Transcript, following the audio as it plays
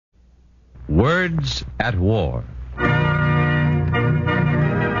Words at War.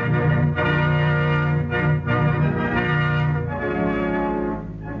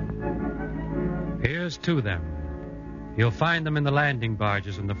 Here's to them. You'll find them in the landing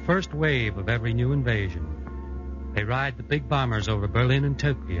barges in the first wave of every new invasion. They ride the big bombers over Berlin and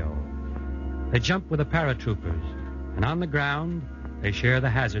Tokyo. They jump with the paratroopers, and on the ground, they share the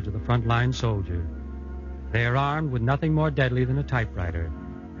hazards of the frontline soldier. They are armed with nothing more deadly than a typewriter,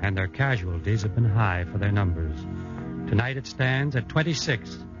 and their casualties have been high for their numbers. Tonight it stands at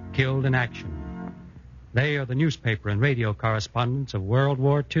 26 killed in action. They are the newspaper and radio correspondents of World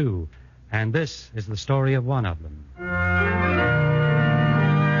War II, and this is the story of one of them.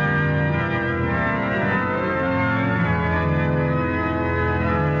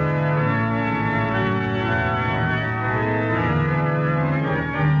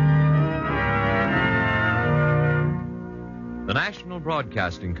 The National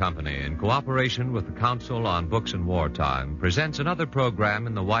Broadcasting Company, in cooperation with the Council on Books in Wartime, presents another program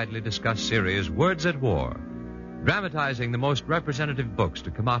in the widely discussed series Words at War, dramatizing the most representative books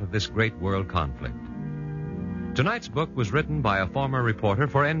to come out of this great world conflict. Tonight's book was written by a former reporter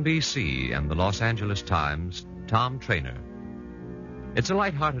for NBC and the Los Angeles Times, Tom Trainer. It's a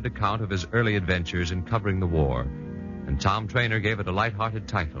light-hearted account of his early adventures in covering the war, and Tom Trainer gave it a light-hearted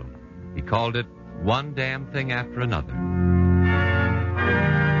title. He called it One Damn Thing After Another.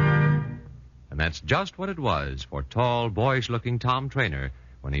 And that's just what it was for tall, boyish-looking Tom Trainer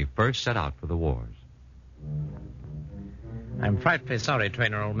when he first set out for the wars. I'm frightfully sorry,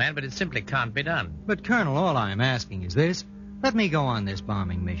 Trainer, old man, but it simply can't be done. But, Colonel, all I'm asking is this. Let me go on this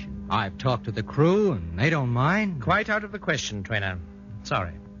bombing mission. I've talked to the crew, and they don't mind. Quite out of the question, Trainer.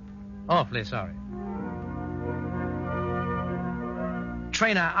 Sorry. Awfully sorry.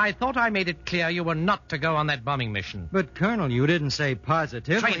 Trainer, I thought I made it clear you were not to go on that bombing mission. But, Colonel, you didn't say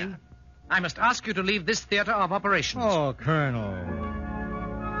positively. Trainer, I must ask you to leave this theater of operations. Oh, Colonel.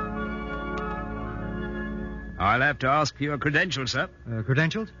 I'll have to ask for your credentials, sir.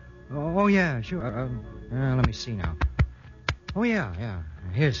 Credentials? Oh, yeah, sure. Let me see now. Oh, yeah.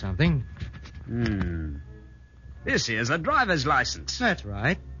 Here's something. This here's a driver's license. That's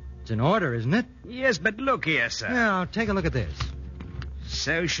right. It's in order, isn't it? Yes, but look here, sir. Now, take a look at this.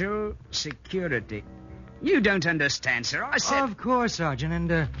 Social Security. You don't understand, sir. I said... Of course, Sergeant,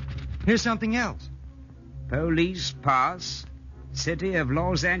 and here's something else. Police pass. City of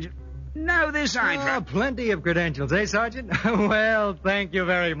Los Angeles. No, this ain't right. Plenty of credentials, eh, Sergeant? Well, thank you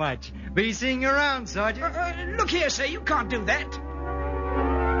very much. Be seeing you around, Sergeant. Look here, sir. You can't do that.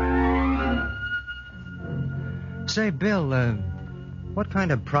 Say, Bill, what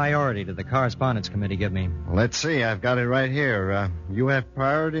kind of priority did the Correspondence Committee give me? Let's see. I've got it right here. You have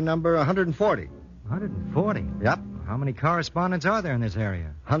priority number 140. 140? Yep. How many correspondents are there in this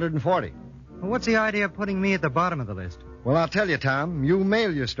area? 140. Well, what's the idea of putting me at the bottom of the list? Well, I'll tell you, Tom. You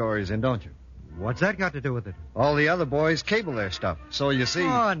mail your stories in, don't you? What's that got to do with it? All the other boys cable their stuff. So you see...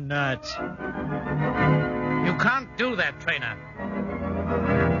 Oh, nuts. You can't do that, Trainer.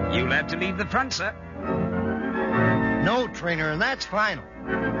 You'll have to leave the front, sir. No, Trainer, and that's final.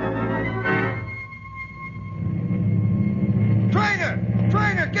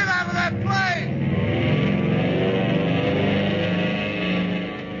 Trainer, get out of that plane!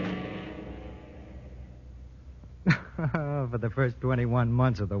 For the first 21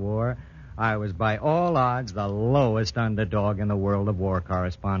 months of the war, I was by all odds the lowest underdog in the world of war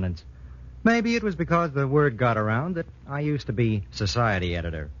correspondence. Maybe it was because the word got around that I used to be society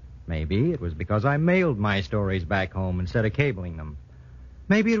editor. Maybe it was because I mailed my stories back home instead of cabling them.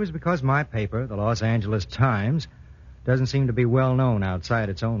 Maybe it was because my paper, the Los Angeles Times, doesn't seem to be well known outside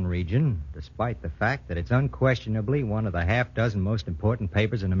its own region, despite the fact that it's unquestionably one of the half-dozen most important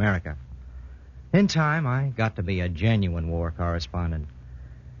papers in America. In time, I got to be a genuine war correspondent.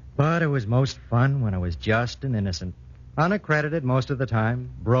 But it was most fun when I was just an innocent. Unaccredited most of the time,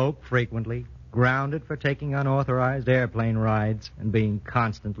 broke frequently, grounded for taking unauthorized airplane rides, and being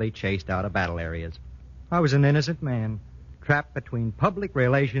constantly chased out of battle areas. I was an innocent man, trapped between public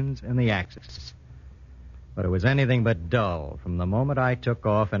relations and the Axis. But it was anything but dull from the moment I took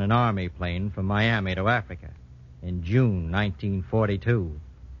off in an army plane from Miami to Africa in June 1942.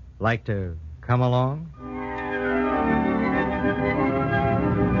 Like to come along?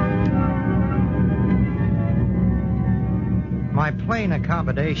 My plane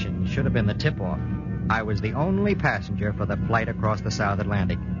accommodation should have been the tip-off. I was the only passenger for the flight across the South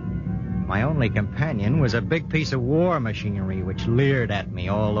Atlantic. My only companion was a big piece of war machinery which leered at me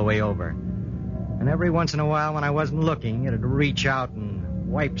all the way over. And every once in a while, when I wasn't looking, it'd reach out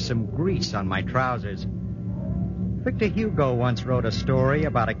and wipe some grease on my trousers. Victor Hugo once wrote a story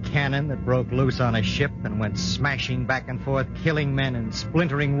about a cannon that broke loose on a ship and went smashing back and forth, killing men and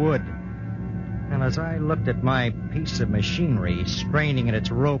splintering wood. And as I looked at my piece of machinery straining at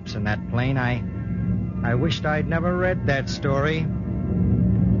its ropes in that plane, I wished I'd never read that story.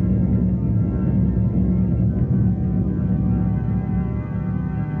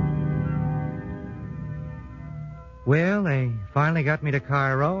 Well, they finally got me to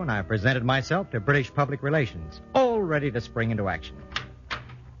Cairo, and I presented myself to British Public Relations, all ready to spring into action.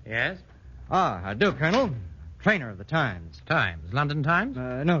 Yes? I do, Colonel. Trainer of the Times. Times. London Times?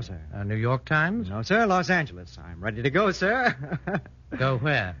 No, sir. New York Times? No, sir. Los Angeles. I'm ready to go, sir. Go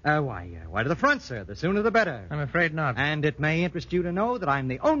where? Why to the front, sir. The sooner the better. I'm afraid not. And it may interest you to know that I'm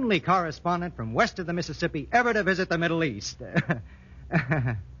the only correspondent from west of the Mississippi ever to visit the Middle East.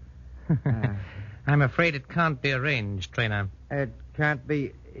 I'm afraid it can't be arranged, Trainer. It can't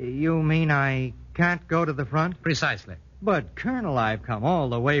be... You mean I can't go to the front? Precisely. But, Colonel, I've come all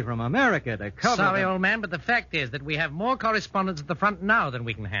the way from America to cover... Sorry, old man, but the fact is that we have more correspondents at the front now than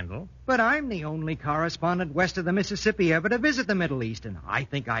we can handle. But I'm the only correspondent west of the Mississippi ever to visit the Middle East, and I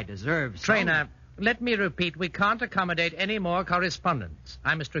think I deserve some... Trainer, let me repeat, we can't accommodate any more correspondents.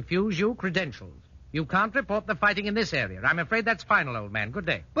 I must refuse you credentials. You can't report the fighting in this area. I'm afraid that's final, old man. Good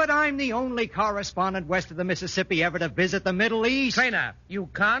day. But I'm the only correspondent west of the Mississippi ever to visit the Middle East. Trainer, you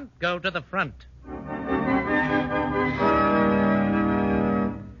can't go to the front.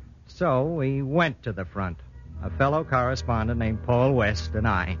 So we went to the front. A fellow correspondent named Paul West and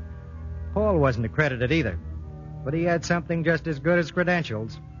I. Paul wasn't accredited either, but he had something just as good as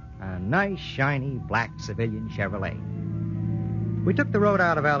credentials. A nice, shiny, black civilian Chevrolet. We took the road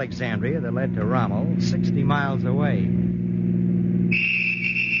out of Alexandria that led to Rommel, 60 miles away.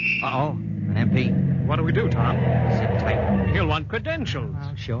 Uh-oh, an MP. What do we do, Tom? Sit tight. He'll want credentials.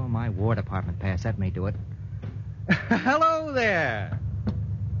 I'll show him my War Department pass. That may do it. Hello there.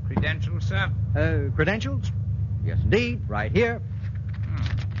 Credentials, sir? Credentials? Yes, indeed. Right here.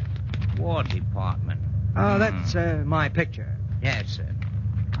 War Department. Oh, that's my picture. Yes, sir.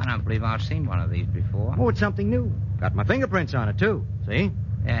 I don't believe I've seen one of these before. Oh, it's something new. Got my fingerprints on it, too. See?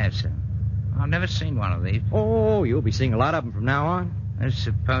 Yes, sir. I've never seen one of these. Oh, you'll be seeing a lot of them from now on. They're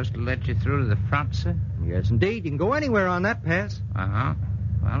supposed to let you through to the front, sir? Yes, indeed. You can go anywhere on that pass. Uh-huh.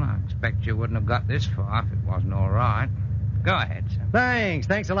 Well, I expect you wouldn't have got this far if it wasn't all right. Go ahead, sir. Thanks.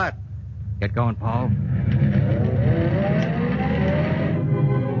 Thanks a lot. Get going, Paul.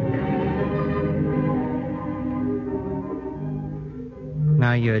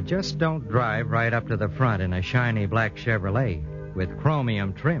 Now, you just don't drive right up to the front in a shiny black Chevrolet with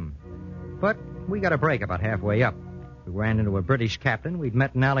chromium trim. But we got a break about halfway up. We ran into a British captain we'd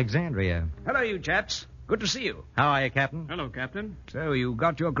met in Alexandria. Hello, you chaps. Good to see you. How are you, Captain? Hello, Captain. So you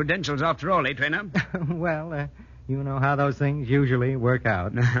got your credentials after all, eh, Trainer? Well, you know how those things usually work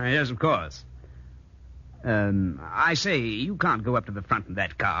out. Yes, of course. I say, you can't go up to the front in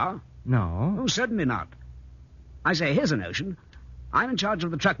that car. No. Oh, certainly not. I say, here's a notion. I'm in charge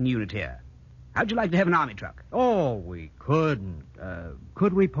of the trucking unit here. How'd you like to have an army truck? Oh, we couldn't.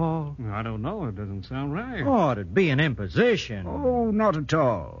 Could we, Paul? I don't know. It doesn't sound right. Oh, it'd be an imposition. Oh, not at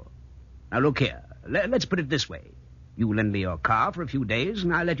all. Now, look here. Let's put it this way. You lend me your car for a few days,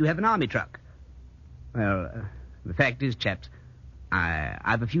 and I'll let you have an army truck. Well, the fact is, chaps,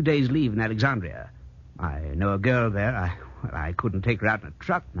 I've a few days' leave in Alexandria. I know a girl there. I couldn't take her out in a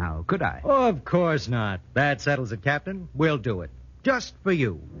truck now, could I? Of course not. That settles it, Captain. We'll do it. Just for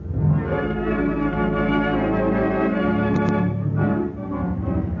you.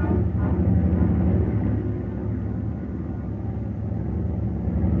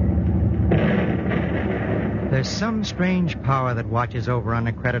 There's some strange power that watches over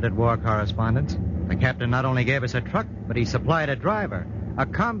unaccredited war correspondents. The captain not only gave us a truck, but he supplied a driver. A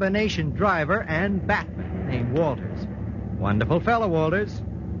combination driver and batman named Walters. Wonderful fellow, Walters.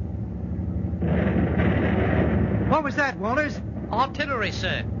 What was that, Walters? Artillery,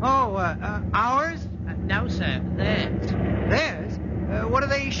 sir. Oh, ours? No, sir. Theirs. Theirs? What are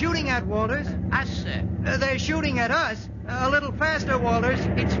they shooting at, Walters? Us, sir. They're shooting at us. A little faster, Walters.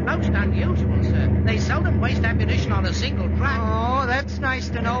 It's most unusual, sir. They seldom waste ammunition on a single track. Oh, that's nice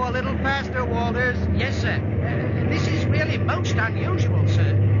to know. A little faster, Walters. Yes, sir. This is really most unusual,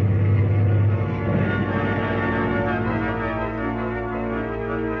 sir.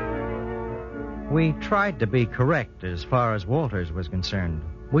 We tried to be correct as far as Walters was concerned.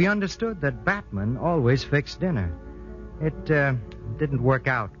 We understood that Batman always fixed dinner. It didn't work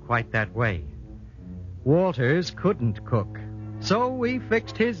out quite that way. Walters couldn't cook, so we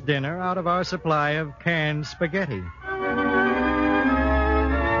fixed his dinner out of our supply of canned spaghetti.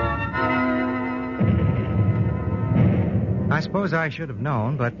 suppose I should have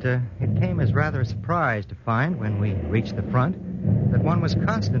known, but it came as rather a surprise to find when we reached the front that one was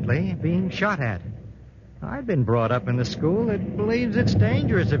constantly being shot at. I'd been brought up in the school that believes it's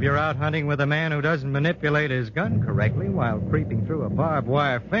dangerous if you're out hunting with a man who doesn't manipulate his gun correctly while creeping through a barbed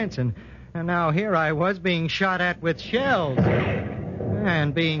wire fence, and now here I was being shot at with shells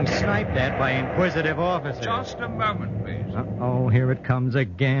and being sniped at by inquisitive officers. Just a moment, please. Oh, here it comes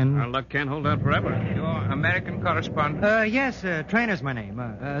again. Our luck can't hold out forever. Your American correspondent? Yes, Trainer's my name.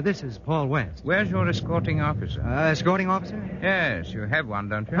 This is Paul West. Where's your escorting officer? Escorting officer? Yes, you have one,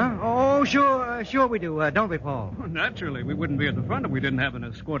 don't you? Huh? Oh, sure we do. Don't we, Paul? Well, naturally, we wouldn't be at the front if we didn't have an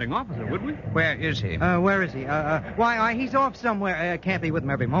escorting officer, would we? Where is he? Where is he? Why, he's off somewhere. Can't be with him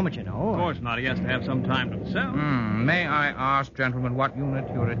every moment, you know. Of course not. He has to have some time to himself. May I ask, gentlemen, what unit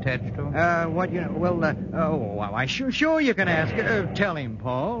you're attached to? What unit? Well, why, sure you can ask. Tell him,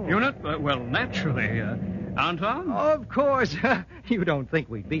 Paul. Unit? Well, naturally. Anton? Of course. You don't think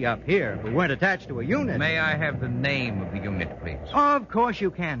we'd be up here if we weren't attached to a unit. May I have the name of the unit, please? Of course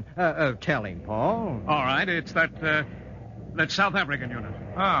you can. Tell him, Paul. All right, it's that South African unit.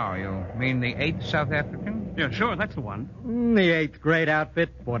 Oh, you mean the 8th South African? Yeah, sure, that's the one. The 8th grade outfit,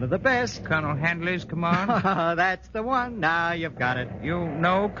 one of the best. Colonel Handley's command? That's the one. Now you've got it. You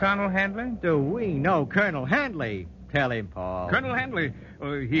know Colonel Handley? Do we know Colonel Handley? Tell him, Paul. Colonel Handley.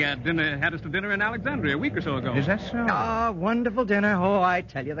 He had us to dinner in Alexandria a week or so ago. Is that so? Wonderful dinner. Oh, I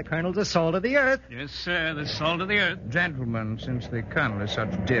tell you, the Colonel's the salt of the earth. Yes, sir, the salt of the earth. Gentlemen, since the Colonel is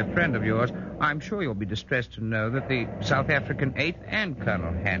such a dear friend of yours, I'm sure you'll be distressed to know that the South African 8th and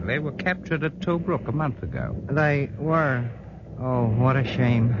Colonel Handley were captured at Tobruk a month ago. They were. Oh, what a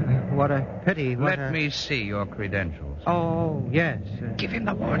shame. What a pity. Let me see your credentials. Oh, yes. Give him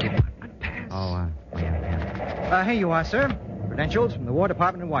the War Department pass. Oh, yeah. Here you are, sir. Credentials from the War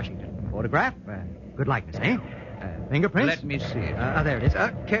Department in Washington. Photograph. Good likeness, eh? Fingerprints. Let me see it. There it is.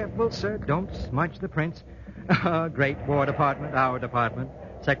 Careful, sir. Don't smudge the prints. Great War Department, our department.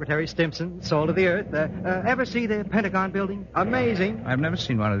 Secretary Stimson, salt of the earth. Ever see the Pentagon building? Amazing. I've never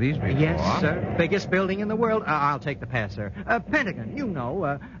seen one of these before. Yes, sir. Biggest building in the world. I'll take the pass, sir. Pentagon, you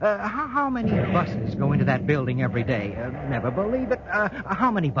know. How many buses go into that building every day? Never believe it. How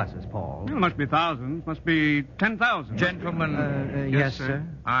many buses, Paul? Well, must be thousands. Must be 10,000. Gentlemen. Yes, sir.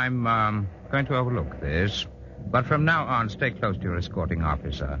 I'm going to overlook this. But from now on, stay close to your escorting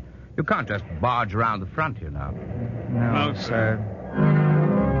officer. You can't just barge around the front, you know. No, sir.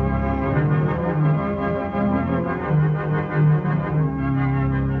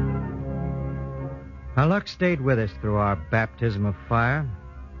 Our luck stayed with us through our baptism of fire.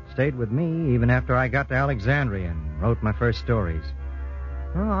 Stayed with me even after I got to Alexandria and wrote my first stories.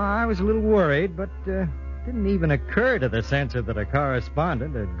 Well, I was a little worried, but didn't even occur to the censor that a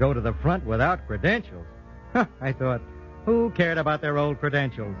correspondent would go to the front without credentials. I thought, who cared about their old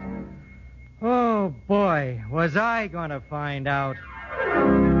credentials? Oh, boy, was I going to find out.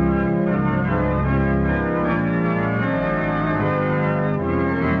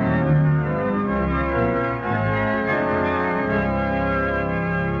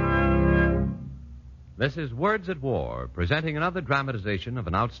 This is Words at War, presenting another dramatization of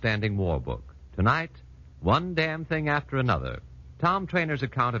an outstanding war book. Tonight, One Damn Thing After Another, Tom Trainer's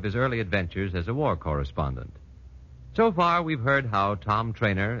account of his early adventures as a war correspondent. So far, we've heard how Tom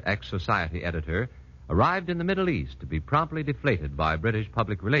Trainer, ex-society editor, arrived in the Middle East to be promptly deflated by British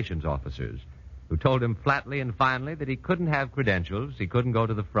public relations officers who told him flatly and finally that he couldn't have credentials, he couldn't go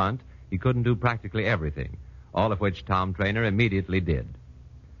to the front, he couldn't do practically everything, all of which Tom Trainer immediately did.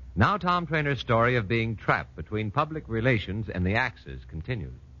 Now Tom Trainer's story of being trapped between public relations and the Axis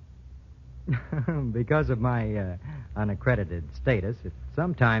continues. Because of my unaccredited status, it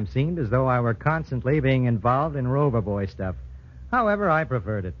sometimes seemed as though I were constantly being involved in Rover Boy stuff. However, I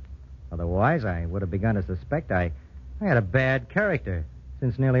preferred it. Otherwise, I would have begun to suspect I had a bad character,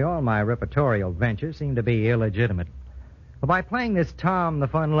 since nearly all my repertorial ventures seemed to be illegitimate. But by playing this Tom the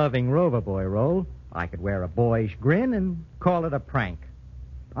fun-loving Rover Boy role, I could wear a boyish grin and call it a prank.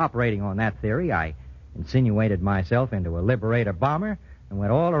 Operating on that theory, I insinuated myself into a Liberator bomber and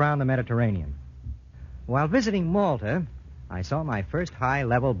went all around the Mediterranean. While visiting Malta, I saw my first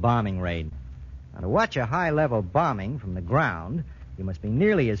high-level bombing raid. Now, to watch a high-level bombing from the ground, you must be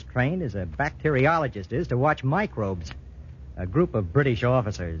nearly as trained as a bacteriologist is to watch microbes. A group of British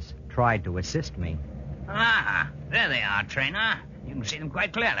officers tried to assist me. Ah, there they are, Trainer. You can see them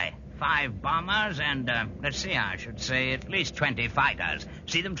quite clearly. 5 bombers and, I should say at least 20 fighters.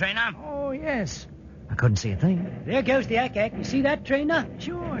 See them, Trainer? Oh, yes. I couldn't see a thing. There goes the ack-ack. You see that, Trainer?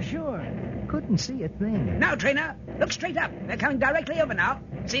 Sure. Couldn't see a thing. Now, Trainer, look straight up. They're coming directly over now.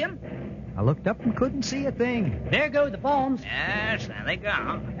 See them? I looked up and couldn't see a thing. There go the bombs. Yes, there they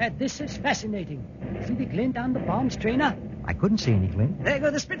go. This is fascinating. See the glint on the bombs, Trainer? I couldn't see any glint. There go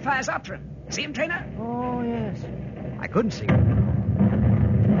the Spitfires after him. See him, Trainer? Oh, yes. I couldn't see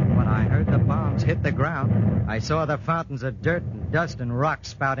them. When I heard the bombs hit the ground, I saw the fountains of dirt and dust and rocks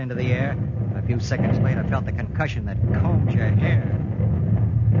spout into the air. A few seconds later, felt the concussion that combed your hair.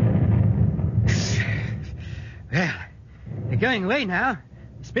 Well, they're going away now.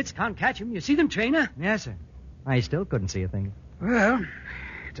 The Spits can't catch them. You see them, Trainer? Yes, sir. I still couldn't see a thing. Well,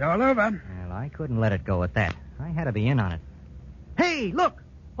 it's all over. Well, I couldn't let it go at that. I had to be in on it. Hey, look!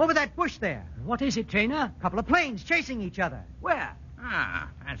 Over that bush there. What is it, Trainer? A couple of planes chasing each other. Where? Ah,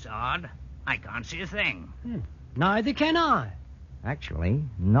 that's odd. I can't see a thing. Neither can I. Actually,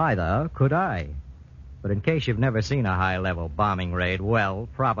 neither could I. But in case you've never seen a high-level bombing raid, well,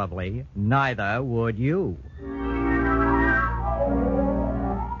 probably neither would you.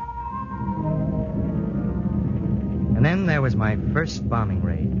 And then there was my first bombing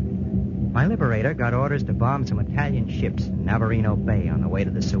raid. My Liberator got orders to bomb some Italian ships in Navarino Bay on the way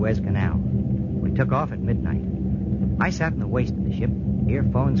to the Suez Canal. We took off at midnight. I sat in the waist of the ship,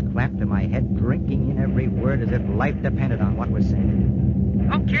 earphones clamped to my head, drinking in every word as if life depended on what was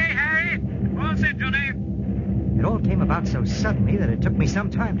said. Okay, Harry. All set, Johnny. It all came about so suddenly that it took me some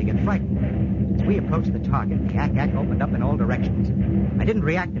time to get frightened. As we approached the target, the ack-ack opened up in all directions. I didn't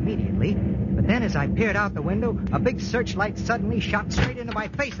react immediately, but then as I peered out the window, a big searchlight suddenly shot straight into my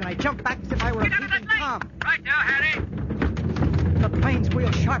face, and I jumped back as if I were a peeping Tom. Right now, Harry. The plane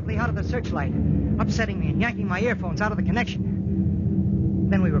wheeled sharply out of the searchlight, upsetting me and yanking my earphones out of the connection.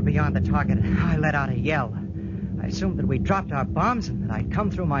 Then we were beyond the target, and I let out a yell. I assumed that we'd dropped our bombs and that I'd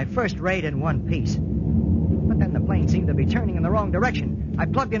come through my first raid in one piece. But then the plane seemed to be turning in the wrong direction. I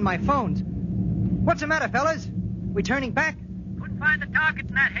plugged in my phones. What's the matter, fellas? We turning back? Couldn't find the target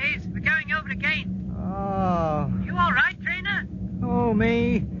in that haze. We're going over again. Oh. You all right, Trainer? Oh,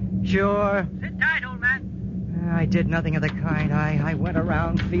 me? Sure. Sit tight, old man. I did nothing of the kind. I went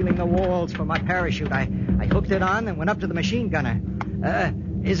around feeling the walls for my parachute. I hooked it on and went up to the machine gunner.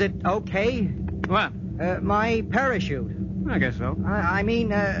 Is it okay? What? My parachute. I guess so. I mean,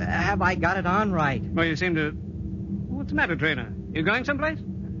 have I got it on right? Well, you seem to... What's the matter, Trainer? You going someplace?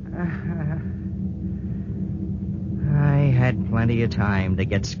 I had plenty of time to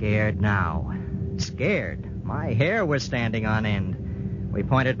get scared now. Scared? My hair was standing on end. We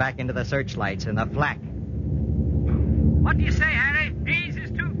pointed back into the searchlights and the flak. What do you say, Harry? Haze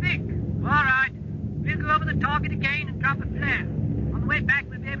is too thick. All right. We'll go over the target again and drop a flare. On the way back,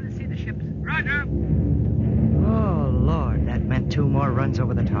 we'll be able to see the ships. Roger. Oh, Lord, that meant 2 more runs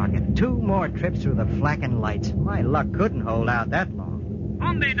over the target. 2 more trips through the flak and lights. My luck couldn't hold out that long.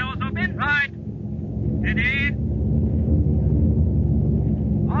 On the nose open. Right. Steady.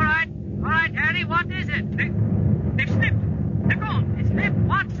 All right, Harry, what is it? They've slipped. They're gone. They slipped.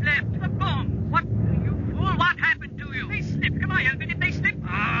 What slipped? The bombs. What, you fool? What happened to you? They slipped. Come on, help me. Did they slip?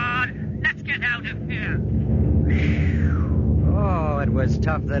 Let's get out of here. Oh, it was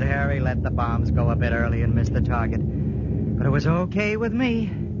tough that Harry let the bombs go a bit early and missed the target. But it was okay with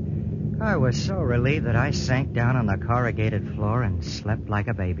me. I was so relieved that I sank down on the corrugated floor and slept like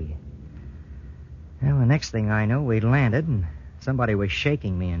a baby. Well, the next thing I knew, we'd landed, and somebody was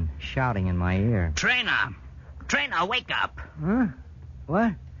shaking me and shouting in my ear. Trainer! Trainer, wake up! Huh?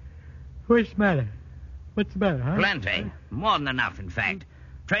 What? What's the matter? What's the matter, huh? Plenty. More than enough, in fact.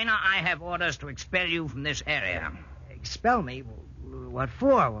 Trainer, I have orders to expel you from this area. Expel me? What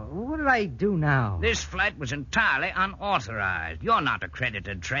for? What did I do now? This flight was entirely unauthorized. You're not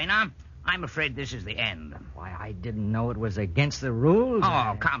accredited, Trainer. I'm afraid this is the end. Why, I didn't know it was against the rules.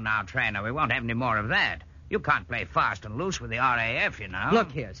 Oh, come now, Trainer. We won't have any more of that. You can't play fast and loose with the RAF, you know.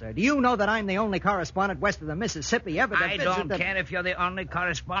 Look here, sir. Do you know that I'm the only correspondent west of the Mississippi ever to I visit don't the... care if you're the only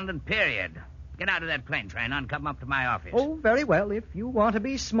correspondent, period. Get out of that plane, Trainer, and come up to my office. Oh, very well, if you want to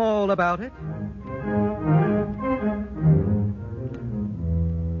be small about it.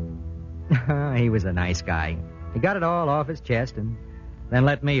 He was a nice guy. He got it all off his chest and then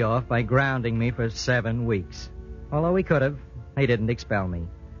let me off by grounding me for 7 weeks. Although he could have, he didn't expel me.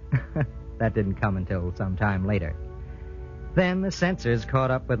 That didn't come until some time later. Then the censors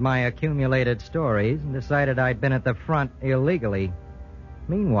caught up with my accumulated stories and decided I'd been at the front illegally.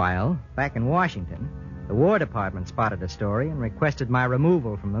 Meanwhile, back in Washington, the War Department spotted a story and requested my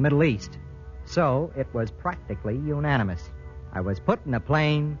removal from the Middle East. So it was practically unanimous. I was put in a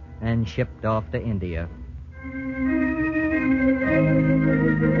plane and shipped off to India.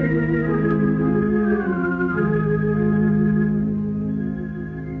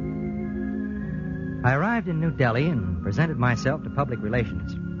 I arrived in New Delhi and presented myself to public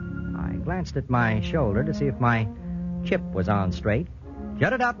relations. I glanced at my shoulder to see if my chip was on straight,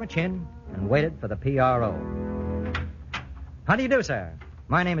 jutted out my chin, and waited for the PRO. How do you do, sir?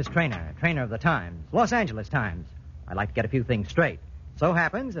 My name is Trainer of the Times, Los Angeles Times. I'd like to get a few things straight. So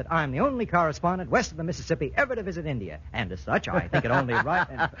happens that I'm the only correspondent west of the Mississippi ever to visit India, and as such, I think it only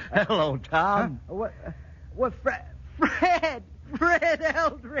right. Hello, Tom. Huh? What, Fred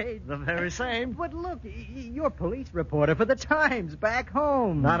Eldridge. The very same. But look, you're police reporter for the Times back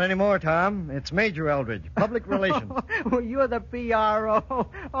home. Not anymore, Tom. It's Major Eldridge, public relations. Well, you're the PRO.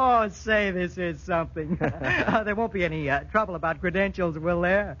 Oh, say, this is something. There won't be any trouble about credentials, will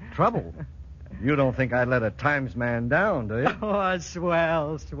there? Trouble? You don't think I'd let a Times man down, do you? Oh,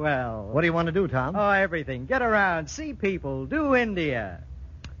 swell. What do you want to do, Tom? Oh, everything. Get around, see people, do India.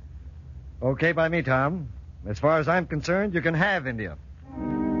 Okay by me, Tom. As far as I'm concerned, you can have India.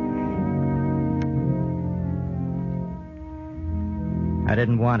 I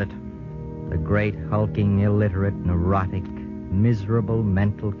didn't want it. The great, hulking, illiterate, neurotic, miserable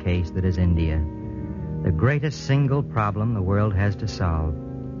mental case that is India. The greatest single problem the world has to solve,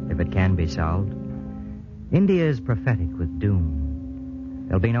 if it can be solved. India is prophetic with doom.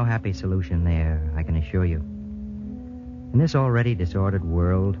 There'll be no happy solution there, I can assure you. In this already disordered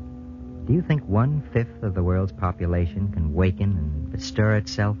world, do you think 1/5 of the world's population can waken and bestir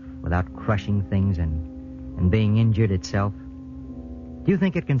itself without crushing things and being injured itself? Do you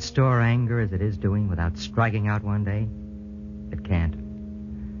think it can store anger as it is doing without striking out one day? It can't.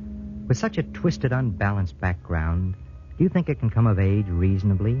 With such a twisted, unbalanced background, do you think it can come of age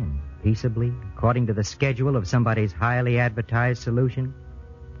reasonably and peaceably, according to the schedule of somebody's highly advertised solution?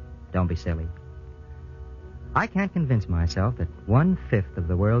 Don't be silly. I can't convince myself that 1/5 of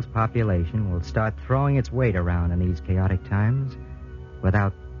the world's population will start throwing its weight around in these chaotic times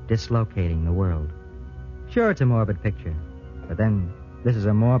without dislocating the world. Sure, it's a morbid picture, but then this is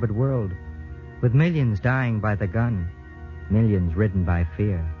a morbid world, with millions dying by the gun, millions ridden by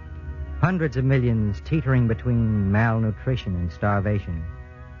fear, hundreds of millions teetering between malnutrition and starvation.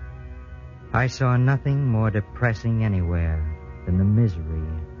 I saw nothing more depressing anywhere than the misery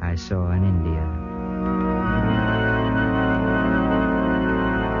I saw in India.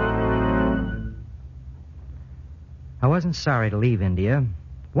 I wasn't sorry to leave India.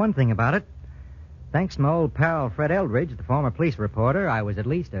 One thing about it, thanks to my old pal Fred Eldridge, the former police reporter, I was at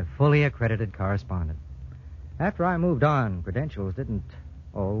least a fully accredited correspondent. After I moved on, credentials didn't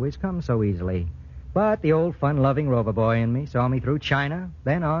always come so easily. But the old fun-loving rover boy in me saw me through China,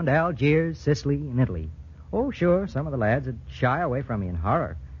 then on to Algiers, Sicily, and Italy. Oh, sure, some of the lads would shy away from me in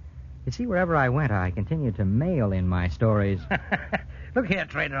horror. You see, wherever I went, I continued to mail in my stories. Look here,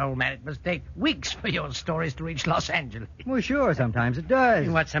 Trainer, old man. It must take weeks for your stories to reach Los Angeles. Well, sure, sometimes it does.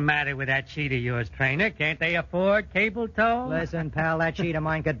 What's the matter with that sheet of yours, Trainer? Can't they afford cable tow? Listen, pal, that sheet of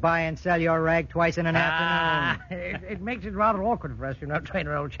mine could buy and sell your rag twice in an afternoon. It makes it rather awkward for us, you know,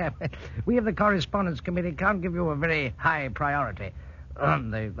 Trainer, old chap. We of the Correspondence Committee can't give you a very high priority.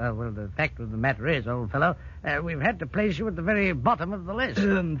 The fact of the matter is, old fellow, we've had to place you at the very bottom of the list.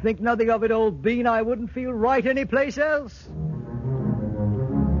 Think nothing of it, old bean. I wouldn't feel right anyplace else.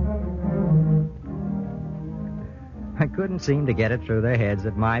 I couldn't seem to get it through their heads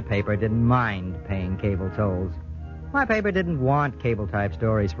that my paper didn't mind paying cable tolls. My paper didn't want cable-type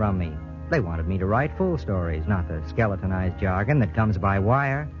stories from me. They wanted me to write full stories, not the skeletonized jargon that comes by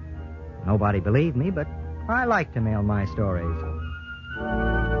wire. Nobody believed me, but I like to mail my stories.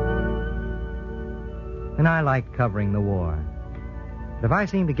 And I liked covering the war. But if I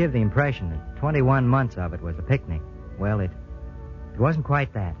seemed to give the impression that 21 months of it was a picnic, well, it wasn't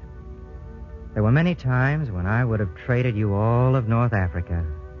quite that. There were many times when I would have traded you all of North Africa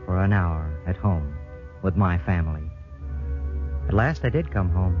for an hour at home with my family. At last I did come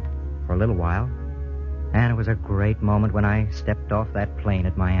home for a little while, and it was a great moment when I stepped off that plane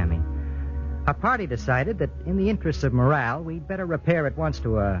at Miami. Our party decided that in the interests of morale, we'd better repair at once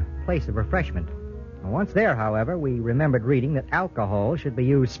to a place of refreshment. Once there, however, we remembered reading that alcohol should be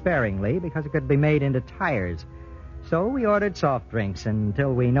used sparingly because it could be made into tires. So we ordered soft drinks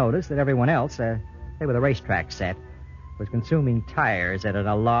until we noticed that everyone else, say with a racetrack set, was consuming tires at an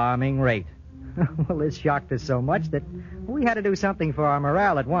alarming rate. Well, this shocked us so much that we had to do something for our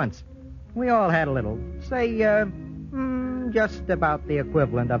morale at once. We all had a little, say, just about the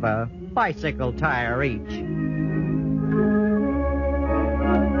equivalent of a bicycle tire each.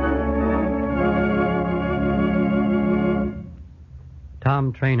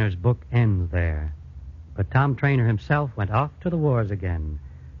 Tom Trainer's book ends there. But Tom Trainer himself went off to the wars again,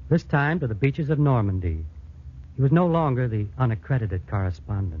 this time to the beaches of Normandy. He was no longer the unaccredited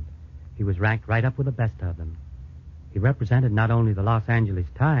correspondent. He was ranked right up with the best of them. He represented not only the Los Angeles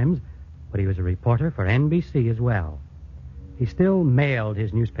Times, but he was a reporter for NBC as well. He still mailed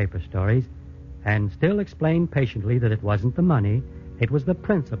his newspaper stories and still explained patiently that it wasn't the money, it was the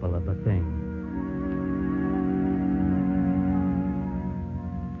principle of the thing.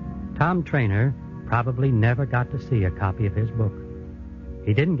 Tom Trainer probably never got to see a copy of his book.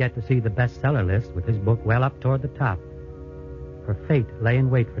 He didn't get to see the bestseller list with his book well up toward the top. For fate lay in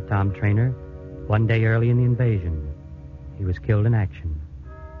wait for Tom Trainer one day early in the invasion. He was killed in action.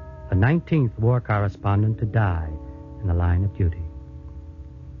 The 19th war correspondent to die in the line of duty.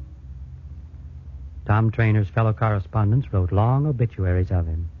 Tom Trainer's fellow correspondents wrote long obituaries of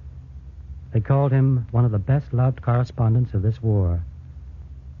him. They called him one of the best-loved correspondents of this war.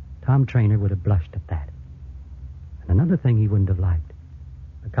 Tom Trainer would have blushed at that. And another thing he wouldn't have liked.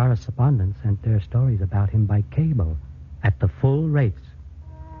 The correspondents sent their stories about him by cable at the full rates.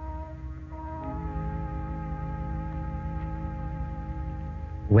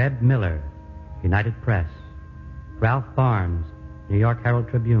 Webb Miller, United Press. Ralph Barnes, New York Herald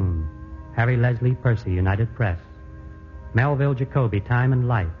Tribune. Harry Leslie Percy, United Press. Melville Jacoby, Time and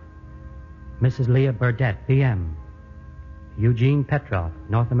Life. Mrs. Leah Burdett, PM. Eugene Petroff,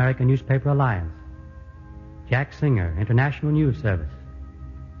 North American Newspaper Alliance. Jack Singer, International News Service.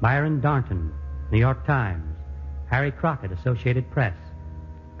 Byron Darnton, New York Times. Harry Crockett, Associated Press.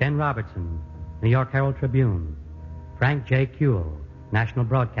 Ben Robertson, New York Herald Tribune. Frank J. Kuehl, National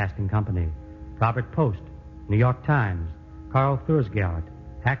Broadcasting Company. Robert Post, New York Times. Carl Thursgaard,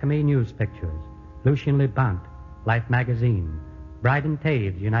 Acme News Pictures. Lucien Libant, Life Magazine. Bryden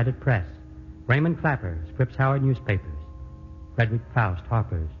Taves, United Press. Raymond Clapper, Scripps Howard Newspapers. Frederick Faust,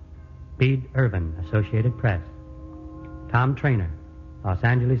 Harper's. Bede Irvin, Associated Press. Tom Trainer, Los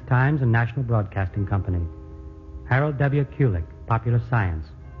Angeles Times and National Broadcasting Company. Harold W. Kulick, Popular Science.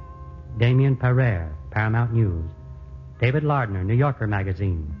 Damien Pereire, Paramount News. David Lardner, New Yorker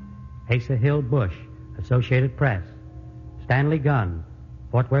Magazine. Asa Hill Bush, Associated Press. Stanley Gunn,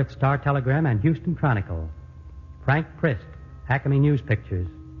 Fort Worth Star-Telegram and Houston Chronicle. Frank Prist, Acme News Pictures.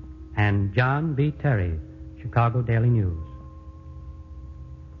 And John B. Terry, Chicago Daily News.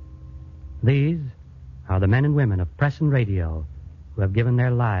 These are the men and women of press and radio who have given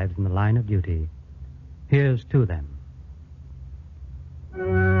their lives in the line of duty. Here's to them.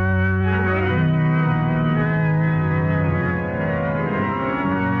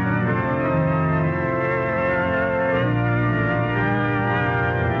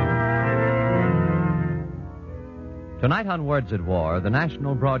 Tonight on Words at War, the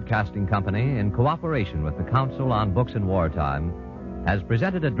National Broadcasting Company, in cooperation with the Council on Books in Wartime, has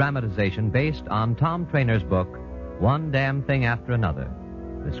presented a dramatization based on Tom Trainer's book, One Damn Thing After Another.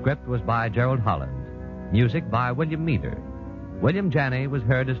 The script was by Gerald Holland. Music by William Meader. William Janney was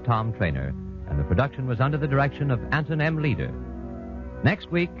heard as Tom Trainer, and the production was under the direction of Anton M. Leader.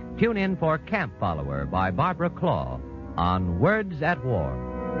 Next week, tune in for Camp Follower by Barbara Claw on Words at War.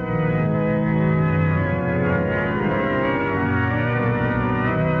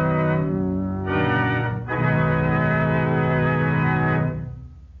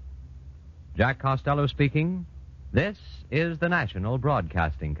 Jack Costello speaking. This is the National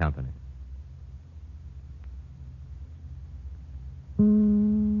Broadcasting Company.